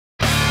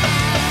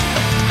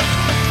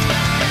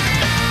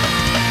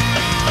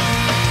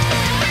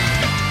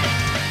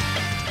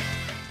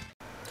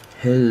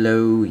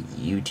Hello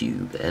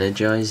YouTube,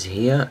 Energize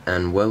here,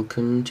 and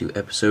welcome to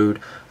episode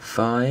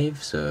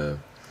 5. So,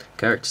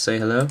 character say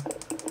hello.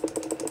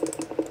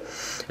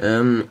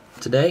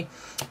 Today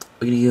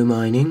we're gonna go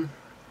mining,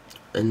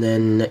 and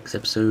then next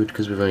episode,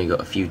 because we've only got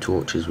a few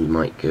torches, we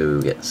might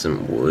go get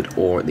some wood,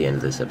 or at the end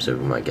of this episode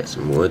we might get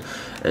some wood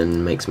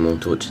and make some more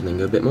torches and then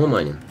go a bit more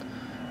mining.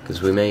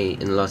 Because in the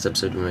last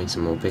episode we made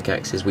some more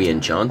pickaxes, we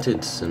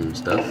enchanted some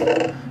stuff.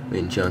 We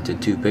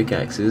enchanted 2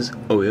 pickaxes,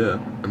 oh yeah,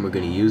 and we're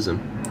gonna use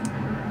them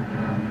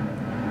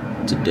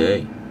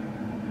today.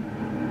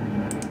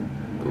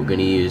 But we're going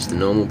to use the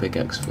normal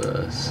pickaxe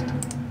first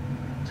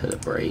till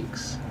it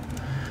breaks.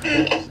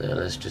 So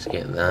let's just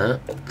get that.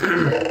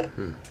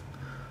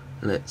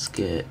 Let's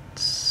get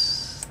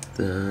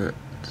that.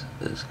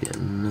 Let's get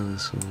another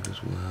sword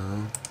as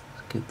well.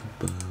 Let's get the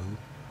bow.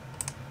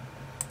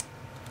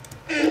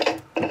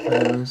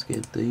 And let's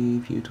get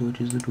the few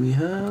torches that we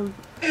have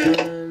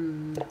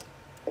and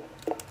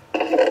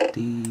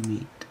the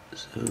meat.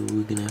 So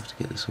we're going to have to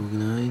get this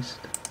organised.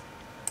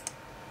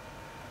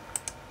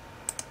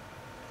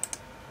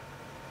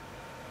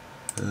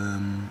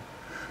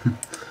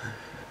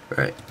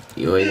 Right,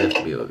 you always have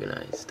to be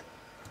organised.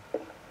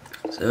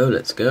 So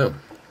let's go.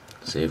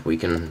 See if we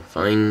can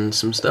find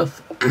some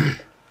stuff.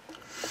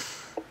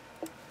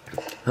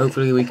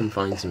 Hopefully we can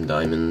find some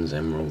diamonds,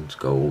 emeralds,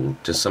 gold,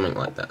 just something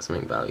like that,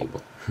 something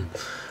valuable.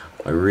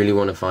 I really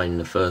want to find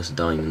the first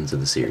diamonds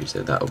of the series,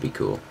 so that'll be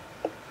cool.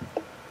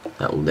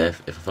 That will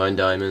if I find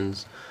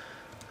diamonds,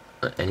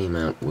 any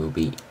amount will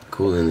be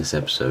cool in this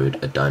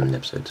episode, a diamond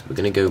episode. So we're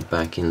going to go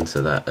back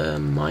into that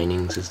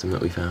mining system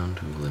that we found,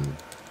 all them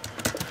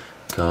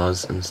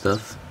cars and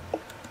stuff,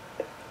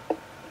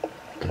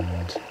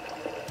 and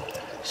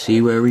see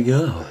where we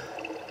go.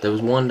 There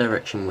was one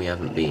direction we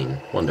haven't been.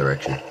 One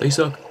direction. They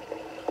suck.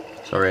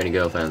 Sorry any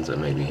girl fans that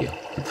may be here.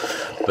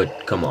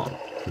 But come on.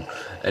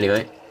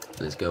 Anyway,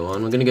 let's go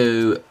on. We're going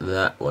to go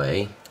that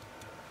way,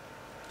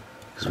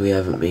 because we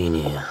haven't been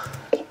here.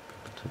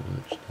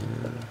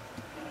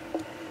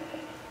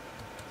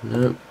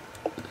 Nope,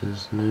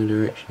 there's no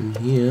direction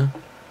here.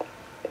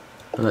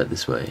 How about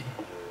this way?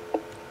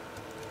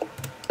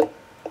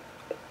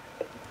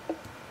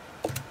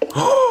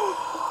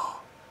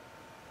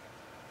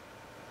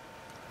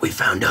 We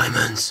found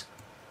diamonds!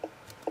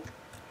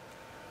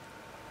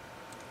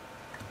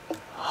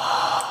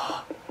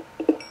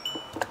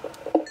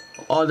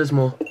 Oh, there's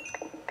more.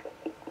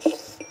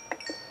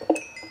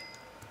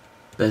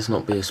 Best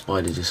not be a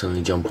spider just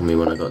suddenly jump on me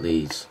when I got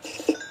these.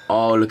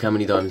 Oh, look how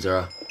many diamonds there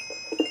are.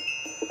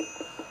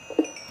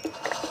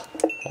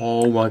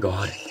 Oh my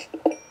god.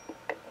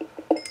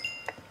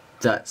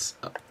 That's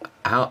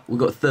how we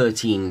got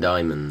 13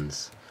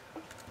 diamonds.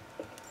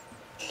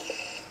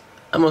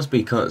 That must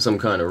be some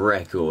kind of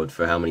record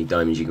for how many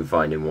diamonds you can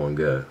find in one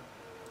go.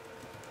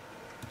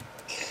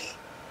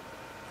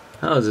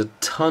 That was a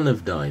ton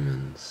of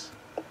diamonds.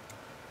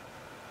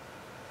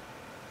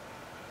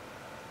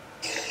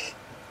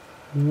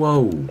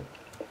 Whoa.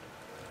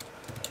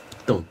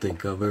 Don't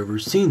think I've ever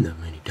seen that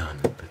many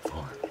diamonds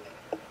before.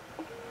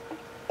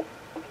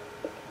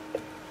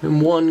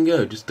 In one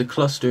go, just a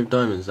cluster of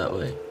diamonds that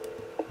way.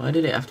 Why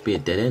did it have to be a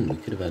dead end? We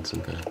could have had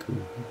some kind of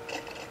cool.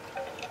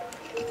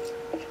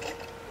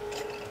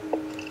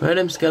 Where are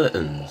them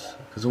skeletons?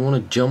 Because I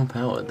want to jump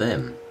out at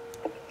them.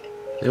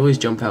 They always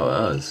jump out at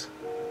us.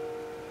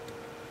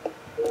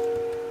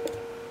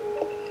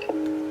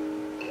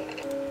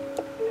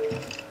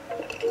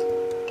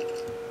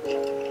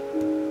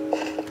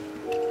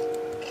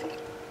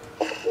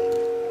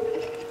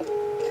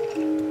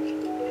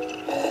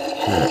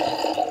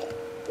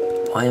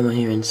 Why am I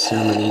hearing so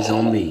many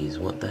zombies?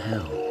 What the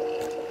hell?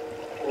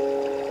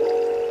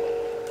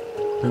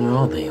 Where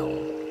are they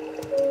all?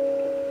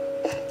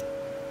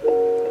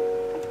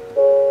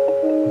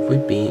 Have we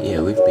been?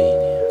 Yeah, we've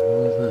been here. What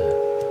was that?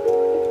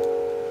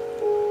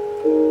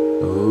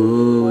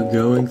 Oh, we're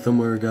going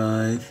somewhere,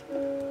 guys.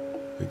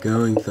 We're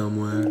going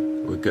somewhere.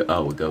 We're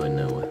going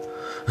nowhere.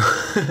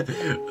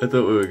 I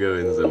thought we were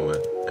going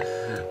somewhere.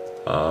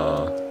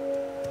 No,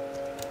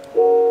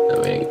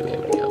 we ain't gonna be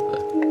able to get up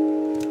there.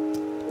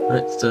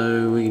 Right,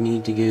 so we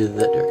need to go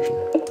that direction.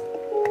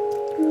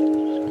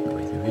 Just make our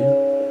way through here.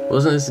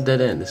 Wasn't this a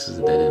dead end? This is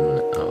a dead end,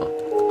 wasn't it? Oh.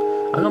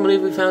 I can't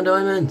believe we found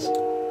diamonds!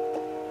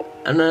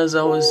 And as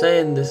I was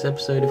saying, this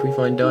episode, if we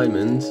find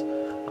diamonds,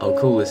 I'll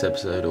call this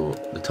episode, or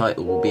the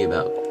title will be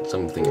about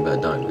something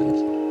about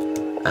diamonds.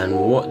 And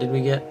what did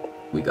we get?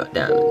 We got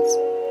diamonds.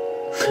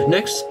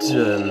 Next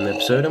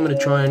episode, I'm going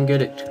to try and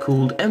get it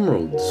called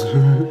emeralds.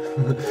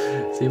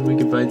 See if we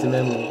can find some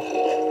emeralds.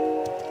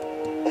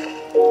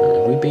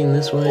 Have we been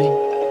this way?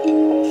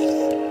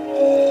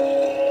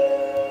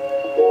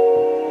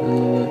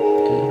 Yeah,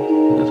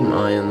 got some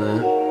iron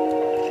there.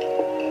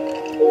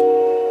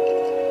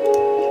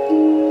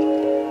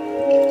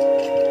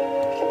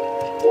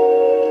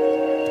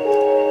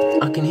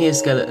 I can hear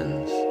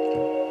skeletons,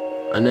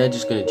 and they're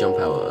just going to jump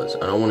out at us,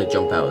 and I want to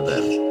jump out at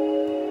them.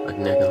 I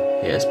can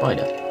hear a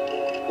spider.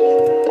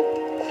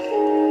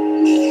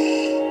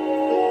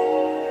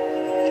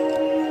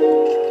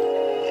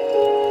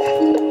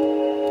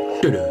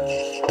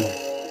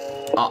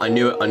 I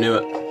knew it, I knew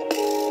it.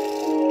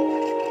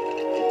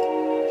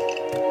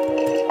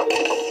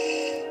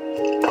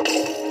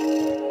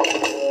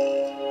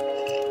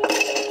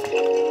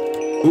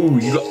 Ooh,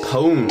 you got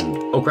pwned.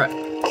 Oh crap.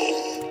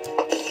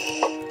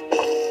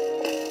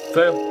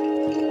 Fail.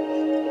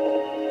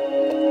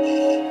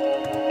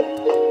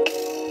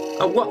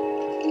 Oh, what?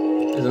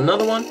 There's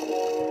another one?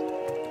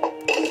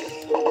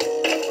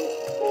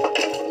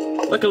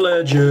 Like a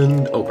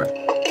legend. Oh crap.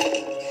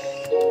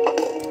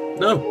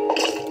 No.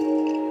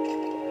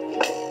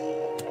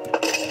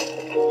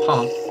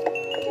 Ha.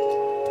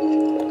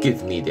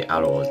 Give me the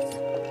arrows.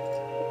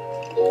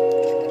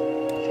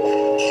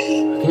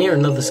 I can hear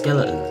another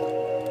skeleton.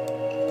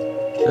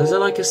 Is there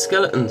like a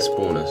skeleton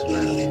spawner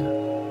around here?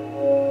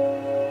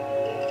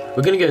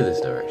 We're gonna go this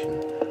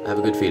direction. I have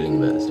a good feeling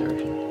about this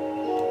direction.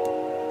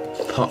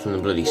 Apart from the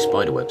bloody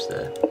spider webs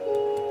there.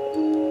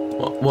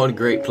 What a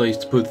great place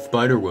to put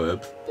spider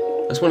webs.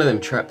 That's one of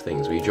them trap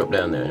things where you drop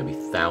down there and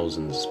there'll be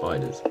thousands of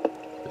spiders.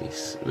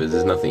 But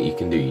there's nothing you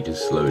can do, you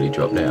just slowly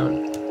drop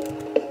down.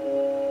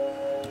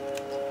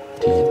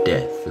 To your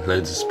death. And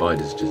loads of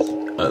spiders just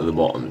at the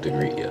bottom to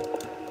greet you.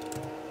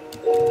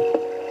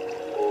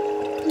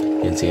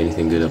 Can't see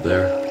anything good up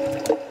there.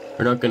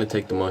 We're not going to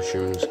take the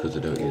mushrooms because I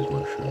don't use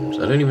mushrooms.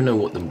 I don't even know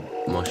what the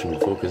mushrooms are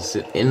for because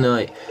in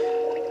like,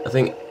 I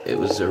think it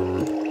was a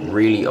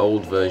really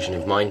old version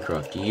of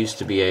Minecraft. You used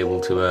to be able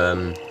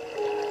to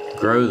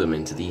grow them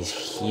into these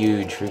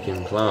huge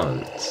freaking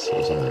plants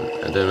or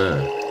something. I don't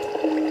know.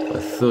 I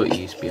thought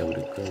you used to be able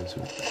to grow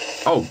some.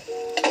 Oh!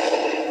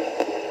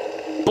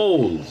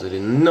 Balls! I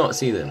did not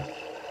see them.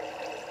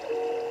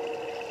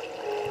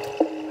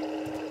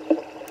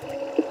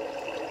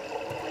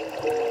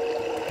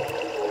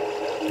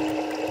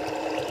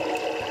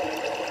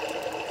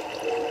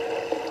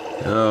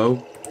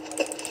 No.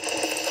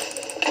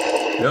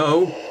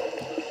 No.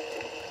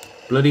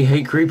 Bloody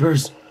hate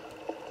creepers.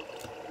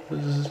 What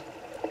is this?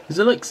 Is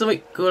there like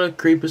something called a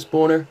creeper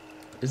spawner?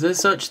 Is there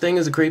such thing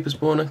as a creeper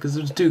spawner? Because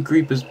there's two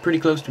creepers pretty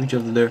close to each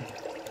other there.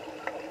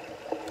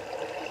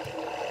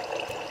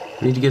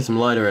 We need to get some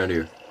light around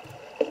here.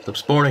 Stop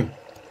spawning.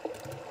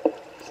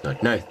 It's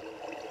not nice.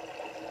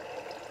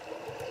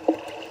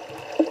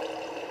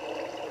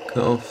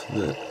 Cut off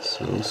the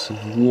source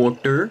of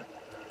water.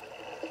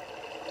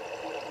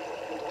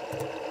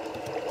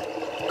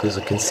 Because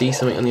I can see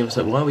something on the other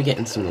side. Why are we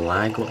getting some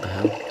lag? What the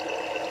hell?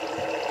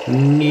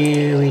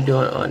 No, we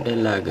don't want the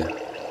lag.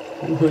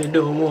 We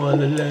don't want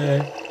the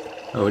lag.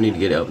 Oh, we need to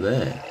get it up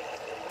there.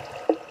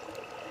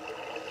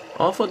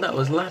 Oh, I thought that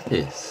was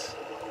lapis.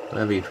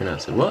 However you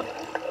pronounce it. What?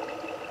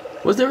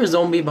 Was there a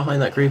zombie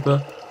behind that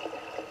creeper?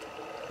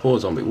 Poor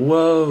zombie.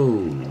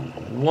 Whoa.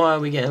 Why are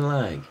we getting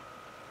lag?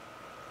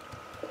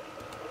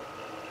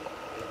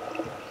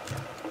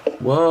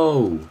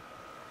 Whoa.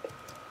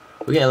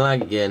 We're getting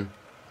lag again.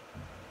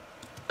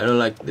 I don't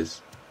like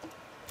this.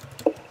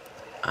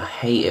 I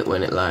hate it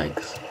when it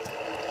lags.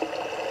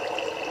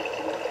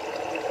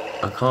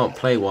 I can't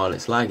play while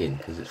it's lagging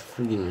because it's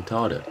freaking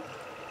retarded.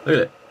 Look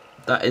at it.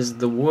 That is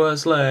the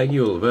worst lag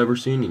you'll have ever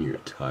seen in your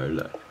entire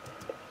life.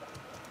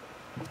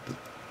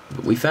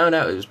 But we found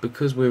out it was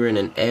because we were in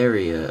an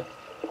area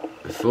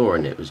before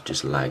and it was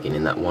just lagging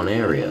in that one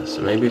area.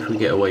 So maybe if we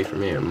get away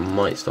from here it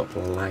might stop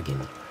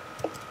lagging.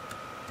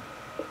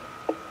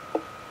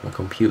 My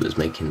computer's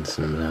making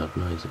some loud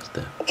noises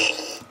there.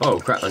 Oh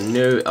crap, I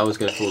knew I was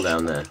going to fall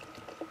down there.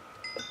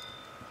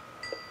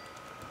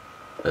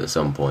 At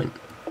some point.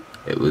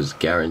 It was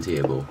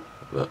guaranteeable.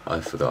 But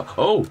I forgot.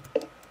 Oh!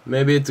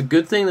 Maybe it's a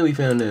good thing that we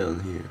found down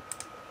here.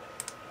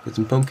 Got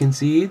some pumpkin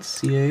seeds.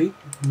 CA.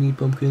 We need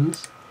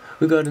pumpkins.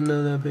 We got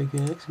another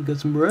pickaxe. We got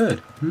some bread.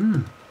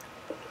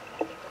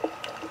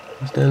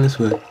 What's down this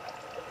way?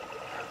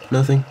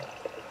 Nothing.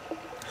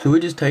 So we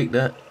just take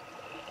that.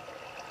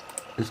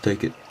 Let's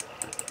take it.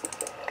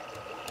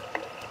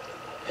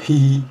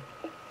 Hee.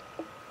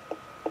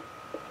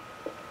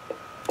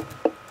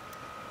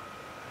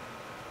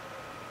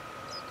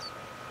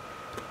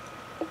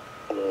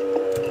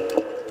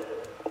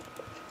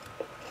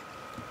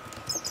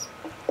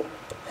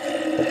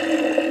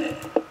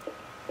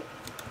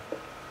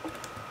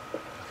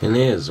 And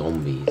there's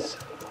zombies.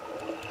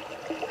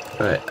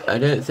 Right, I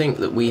don't think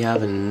that we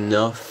have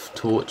enough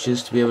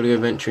torches to be able to go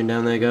venturing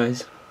down there,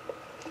 guys.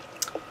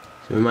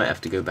 So we might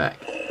have to go back.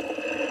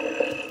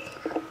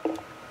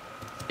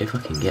 If I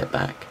can get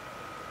back.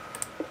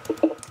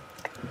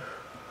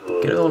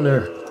 Get on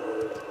there.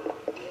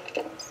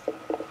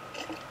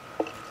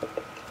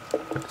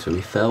 Right, so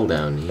we fell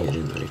down here,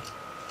 didn't we?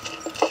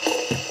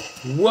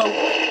 Whoa!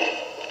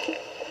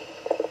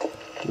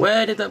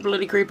 Where did that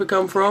bloody creeper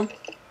come from?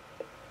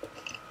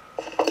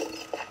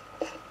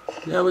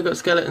 Now we got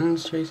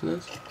skeletons chasing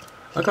us.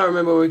 I can't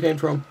remember where we came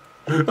from.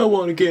 I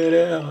want to get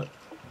out.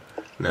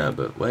 No,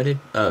 but where did...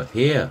 Oh,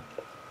 here.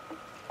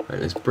 Right,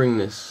 let's bring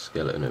this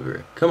skeleton over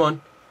here. Come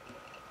on.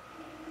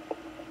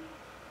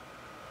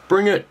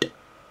 Bring it.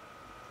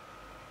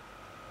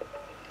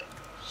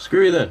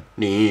 Screw you then.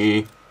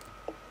 Nee.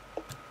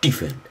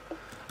 Defend.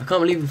 I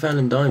can't believe we found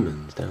them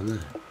diamonds down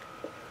there.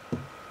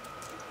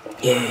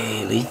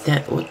 Yay, leave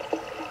that. What?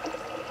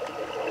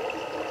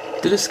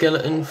 Did a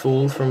skeleton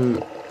fall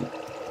from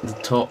the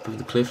top of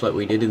the cliff like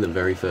we did in the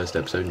very first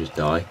episode and just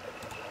die?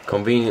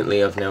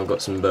 Conveniently, I've now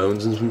got some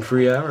bones and some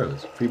free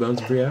arrows. Free bones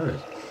and free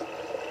arrows.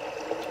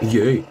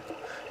 Yay!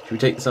 Should we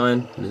take this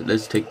iron?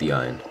 Let's take the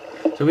iron.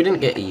 So we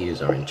didn't get to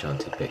use our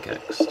enchanted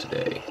pickaxe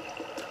today.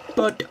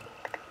 But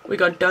we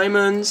got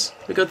diamonds.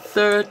 We got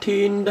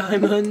 13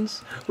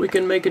 diamonds. We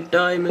can make a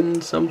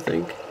diamond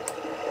something.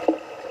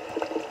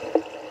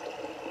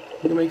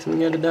 We can make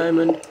something out of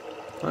diamond.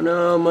 Oh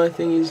no, my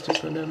thing is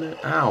just right down there.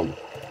 Ow!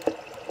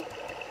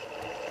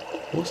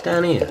 What's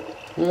down here?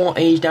 What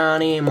is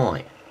down here,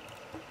 mate?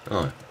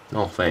 Oh,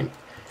 nothing.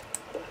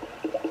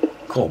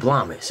 God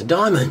blimey, it's a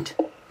diamond!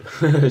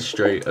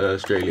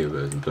 Australia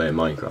version playing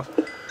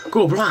Minecraft.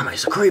 God blimey,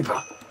 it's a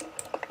creeper!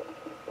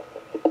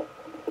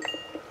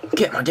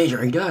 Get my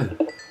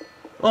didgeridoo!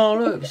 Oh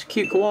look, it's a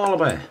cute koala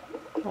bear!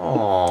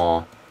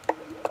 Aww.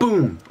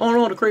 Boom! Oh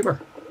no, the creeper!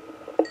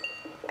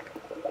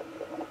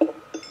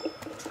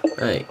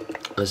 Hey,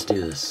 let's do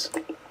this.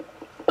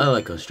 I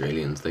like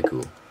Australians, they're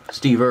cool.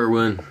 Steve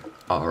Irwin,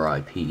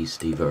 R.I.P.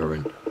 Steve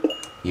Irwin.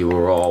 You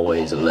were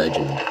always a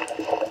legend.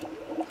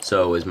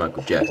 So is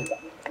Michael Jackson.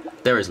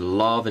 There is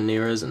lava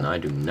near us and I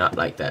do not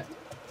like that.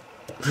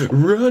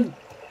 Run!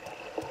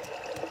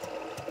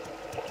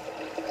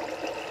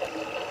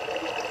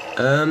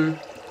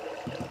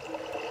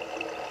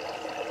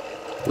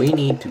 We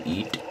need to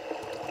eat.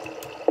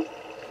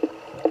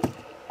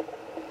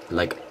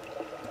 Like,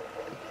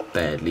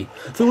 badly.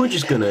 So we're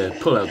just gonna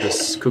pull out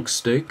this cooked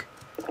steak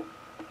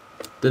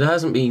that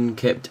hasn't been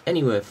kept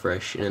anywhere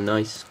fresh in a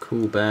nice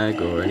cool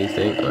bag or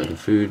anything, like a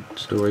food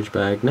storage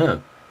bag.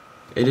 No.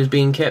 It is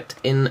being kept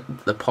in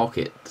the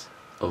pocket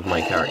of my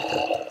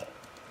character.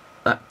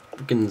 That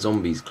freaking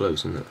zombie's close,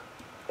 isn't it?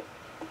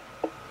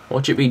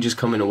 Watch it be just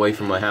coming away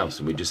from my house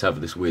and we just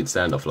have this weird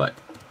standoff like.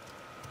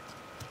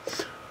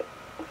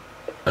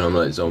 And I'm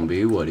like,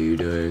 zombie, what are you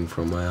doing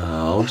from my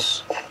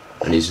house?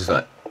 And he's just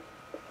like,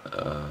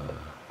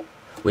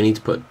 we need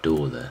to put a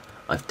door there.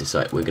 I've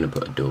decided we're gonna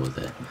put a door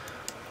there.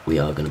 We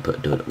are gonna put a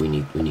door. We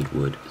need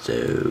wood.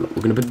 So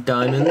we're gonna put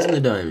diamonds in the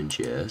diamond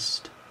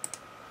chest.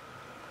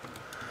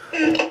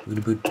 We're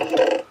gonna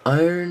put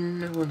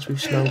iron once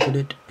we've smelted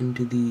it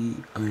into the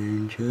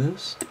iron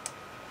chest.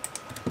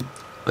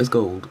 Where's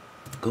gold?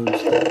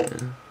 Gold's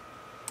there.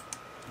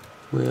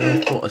 Well,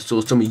 I thought I saw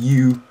some of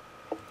you.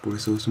 But I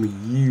saw some of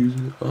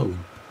you. Oh, we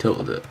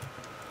tilted it.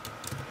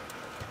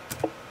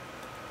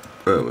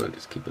 Oh, we'll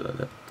just keep it like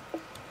that.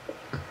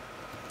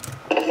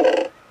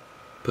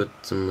 Put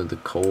some of the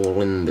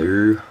coal in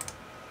there.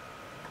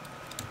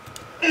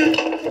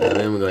 And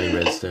then we got any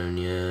redstone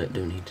yet.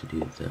 Don't need to do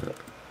that.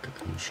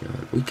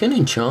 Enchant. We can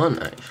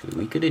enchant actually.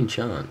 We could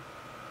enchant.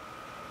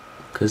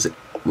 Because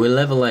we're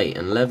level 8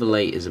 and level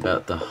 8 is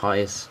about the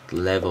highest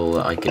level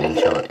that I can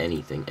enchant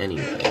anything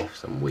anyway. For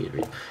some weird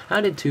reason.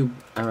 How did 2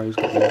 arrows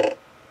get there?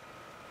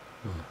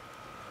 Oh,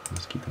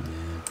 let's keep them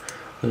there.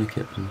 But I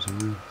kept them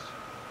somewhere else.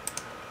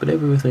 Put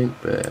everything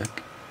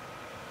back.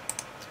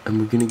 And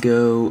we're gonna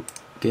go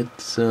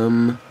get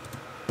some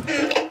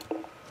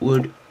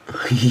wood.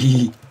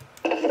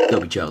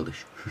 Don't be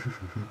childish.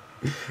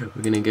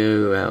 We're gonna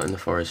go out in the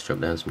forest, chop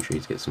down some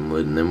trees, get some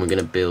wood, and then we're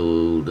gonna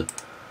build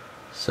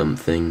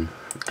something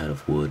out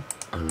of wood.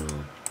 I don't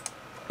know.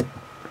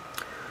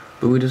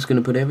 But we're just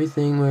gonna put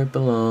everything where it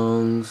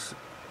belongs.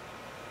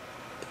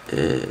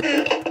 We're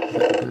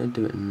gonna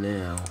do it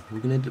now. We're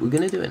gonna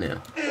do it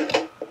now.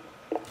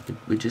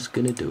 We're just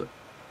gonna do it.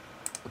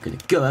 We're gonna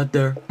go out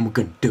there and we're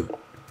gonna do it.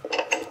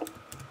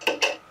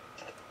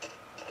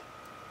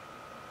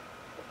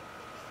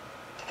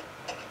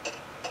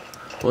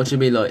 What should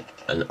be like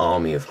an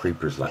army of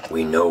creepers like,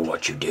 we know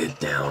what you did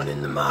down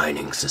in the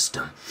mining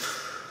system.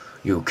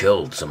 You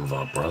killed some of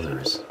our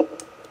brothers.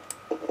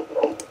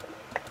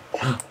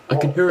 I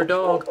can hear a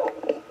dog.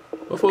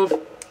 Woof woof.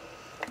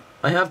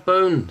 I have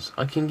bones.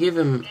 I can give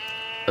him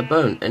a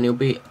bone and he'll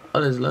be,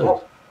 oh, there's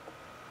loads.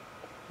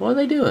 What are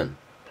they doing?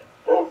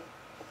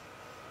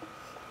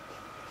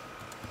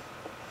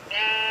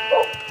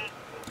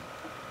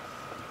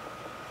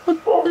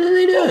 What are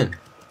they doing?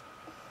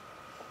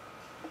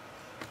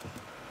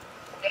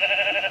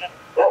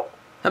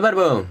 How about a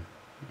bone?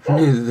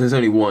 There's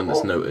only one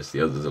that's noticed.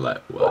 The others are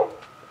like, what?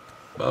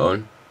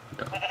 Bone?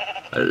 No.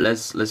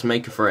 Let's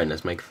make a friend.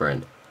 Let's make a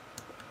friend.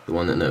 The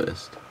one that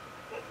noticed.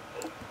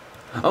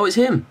 Oh, it's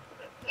him.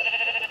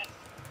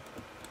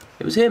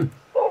 It was him.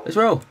 Let's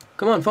roll.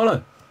 Come on,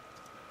 follow.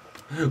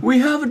 We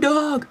have a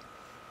dog.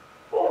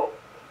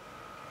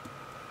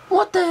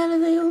 What the hell are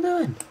they all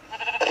doing?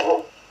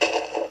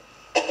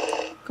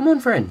 Come on,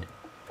 friend.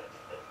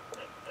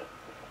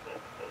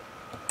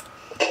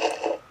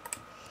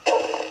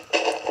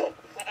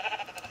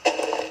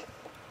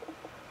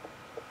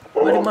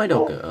 Where did my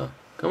dog go? Oh,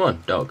 come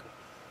on, dog.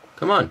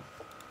 Come on.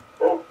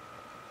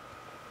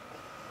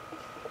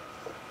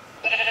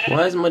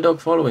 Why isn't my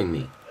dog following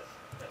me?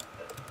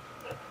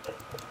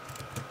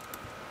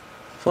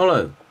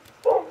 Follow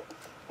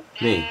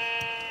me.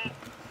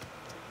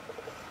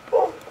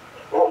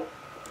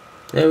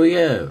 There we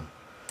go.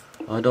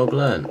 Our dog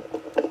learned.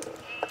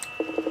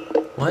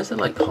 Why is there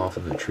like half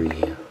of a tree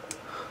here?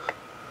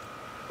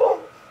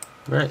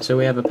 Right, so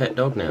we have a pet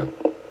dog now.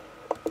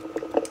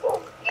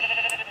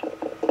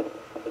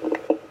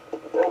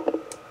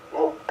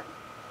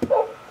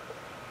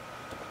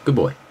 Good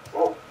boy.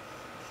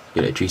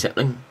 Get a tree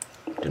sapling.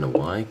 Don't know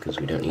why, because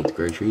we don't need to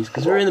grow trees,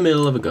 because we're in the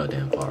middle of a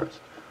goddamn forest.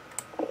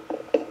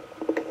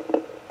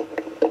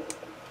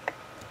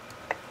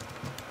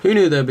 Who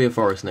knew there'd be a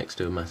forest next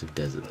to a massive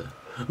desert though?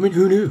 I mean,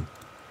 who knew?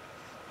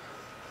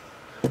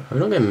 I'm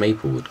not getting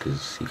maple wood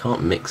because you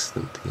can't mix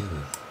them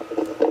together.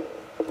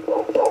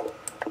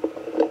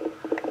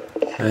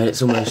 Right,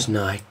 it's almost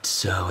night,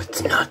 so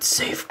it's not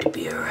safe to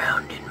be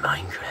around in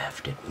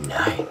Minecraft at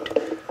night.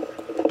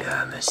 There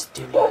are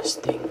mysterious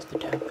things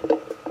that happen.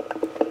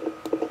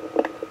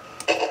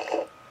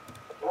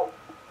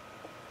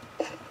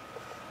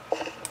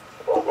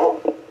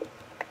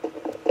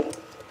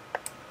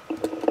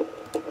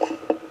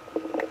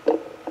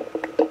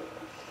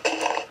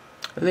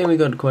 I think we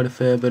got quite a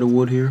fair bit of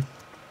wood here.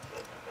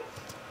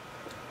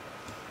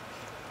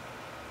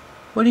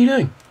 What are you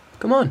doing?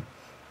 Come on.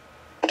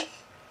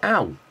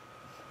 Ow.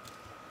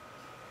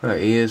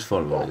 Right, he is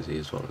following us, he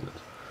is following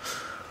us.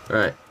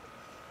 Right.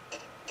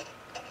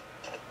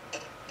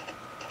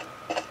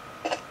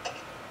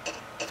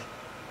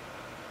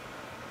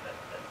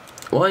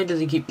 Why does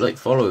he keep like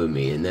following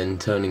me and then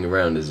turning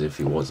around as if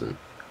he wasn't?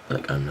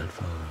 Like, I'm not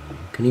following you.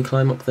 Can he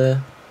climb up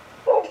there?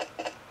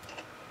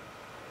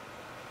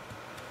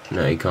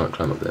 No, he can't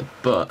climb up there.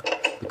 But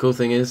the cool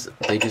thing is,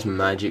 they just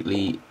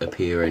magically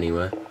appear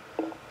anywhere.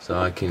 So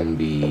I can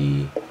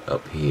be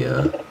up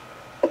here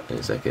in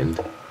a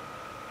second.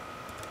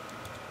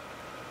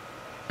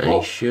 And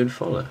he should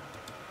follow.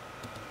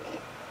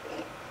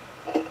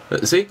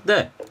 See?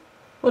 There!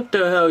 What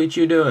the hell are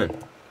you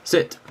doing?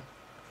 Sit!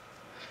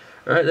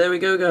 Alright, there we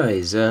go,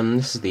 guys.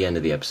 This is the end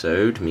of the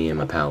episode. Me and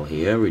my pal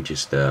here, we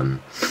just, you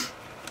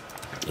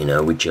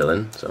know, we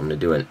chilling. So I'm gonna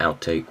do an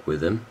outtake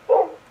with him.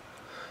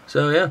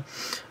 So yeah,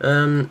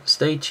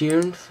 stay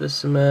tuned for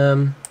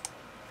some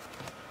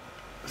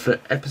for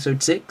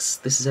episode 6.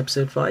 This is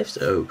episode 5.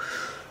 So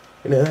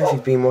you know, if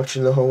you've been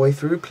watching the whole way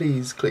through,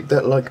 please click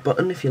that like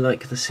button if you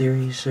like the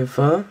series so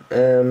far.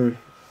 You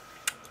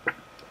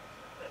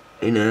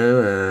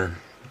know,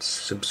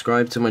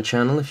 subscribe to my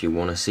channel if you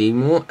want to see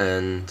more,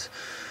 and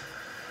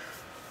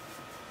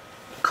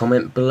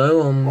comment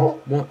below on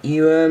what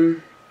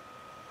you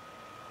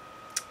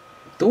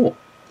thought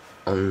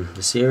on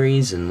the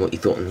series and what you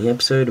thought on the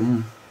episode,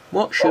 and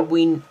what should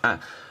we here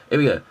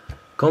we go.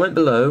 Comment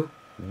below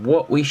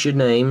what we should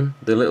name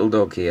the little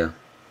dog here.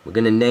 We're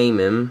gonna name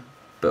him,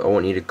 but I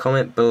want you to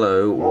comment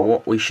below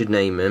what we should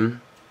name him.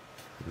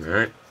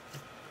 Alright.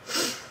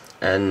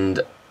 And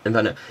in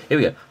fact, no, here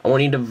we go. I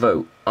want you to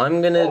vote.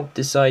 I'm gonna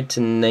decide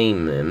to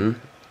name him.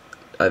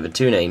 I have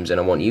 2 names and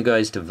I want you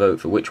guys to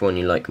vote for which one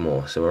you like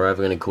more. So we're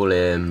either gonna call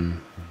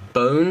him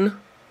Bone,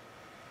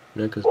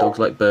 you know, because dogs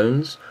like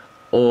bones,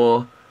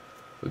 or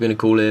we're going to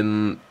call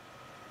him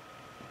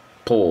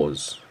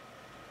Paws.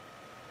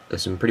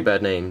 There's some pretty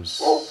bad names,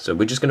 so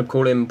we're just going to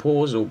call him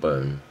Paws or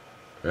Bone.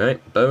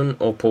 Alright, Bone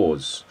or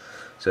Paws.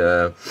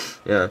 So,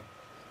 yeah.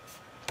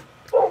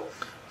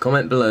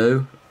 Comment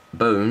below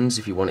Bones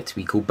if you want it to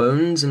be called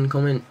Bones, and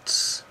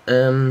comment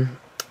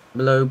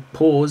below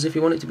Paws if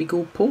you want it to be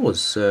called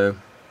Paws. So,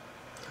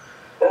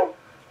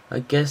 I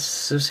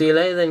guess I'll see you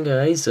later then,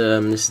 guys.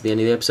 This is the end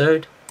of the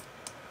episode.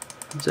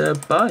 So,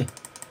 bye.